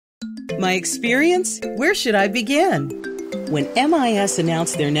My experience? Where should I begin? When MIS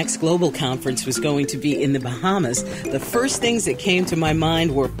announced their next global conference was going to be in the Bahamas, the first things that came to my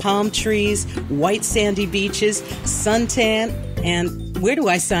mind were palm trees, white sandy beaches, suntan, and where do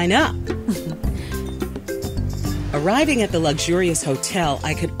I sign up? Arriving at the luxurious hotel,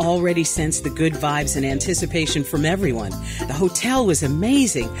 I could already sense the good vibes and anticipation from everyone. The hotel was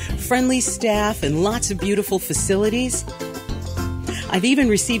amazing, friendly staff and lots of beautiful facilities. I've even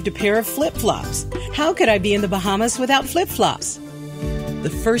received a pair of flip-flops. How could I be in the Bahamas without flip-flops? The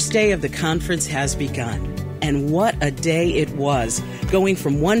first day of the conference has begun. And what a day it was. Going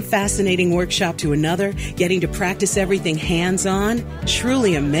from one fascinating workshop to another, getting to practice everything hands-on,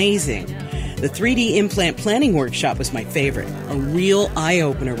 truly amazing. The 3D implant planning workshop was my favorite, a real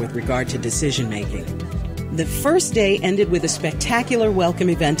eye-opener with regard to decision-making. The first day ended with a spectacular welcome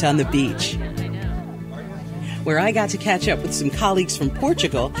event on the beach, where I got to catch up with some colleagues from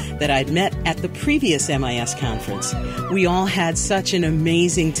Portugal that I'd met at the previous MIS conference. We all had such an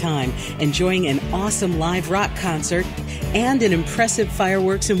amazing time, enjoying an awesome live rock concert and an impressive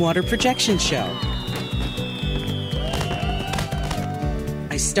fireworks and water projection show.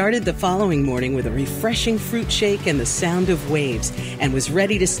 I started the following morning with a refreshing fruit shake and the sound of waves, and was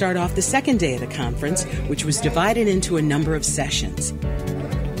ready to start off the second day of the conference, which was divided into a number of sessions.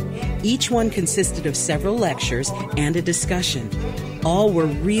 Each one consisted of several lectures and a discussion. All were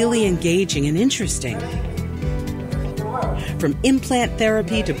really engaging and interesting. From implant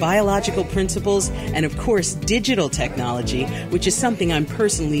therapy to biological principles, and of course digital technology, which is something I'm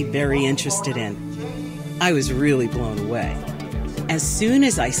personally very interested in. I was really blown away. As soon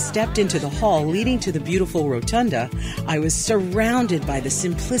as I stepped into the hall leading to the beautiful rotunda, I was surrounded by the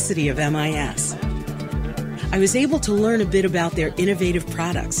simplicity of MIS. I was able to learn a bit about their innovative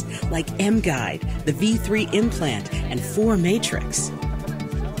products like M-Guide, the V3 implant, and 4 Matrix.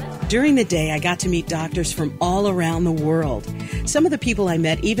 During the day, I got to meet doctors from all around the world. Some of the people I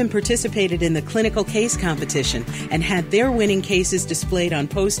met even participated in the clinical case competition and had their winning cases displayed on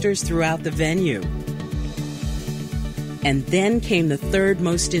posters throughout the venue. And then came the third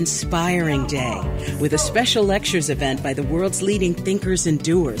most inspiring day, with a special lectures event by the world's leading thinkers and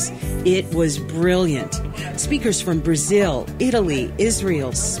doers. It was brilliant. Speakers from Brazil, Italy,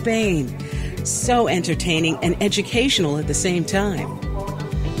 Israel, Spain. So entertaining and educational at the same time.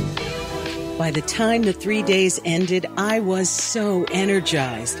 By the time the 3 days ended, I was so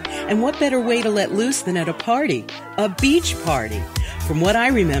energized. And what better way to let loose than at a party? A beach party. From what I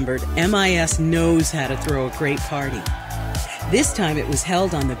remembered, MIS knows how to throw a great party. This time it was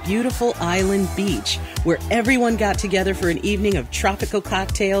held on the beautiful island beach, where everyone got together for an evening of tropical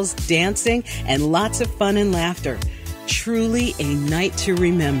cocktails, dancing, and lots of fun and laughter. Truly a night to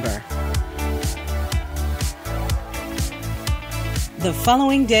remember. The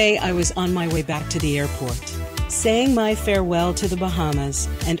following day, I was on my way back to the airport, saying my farewell to the Bahamas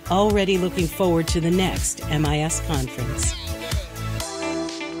and already looking forward to the next MIS conference.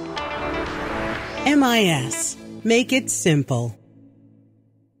 MIS. Make it simple.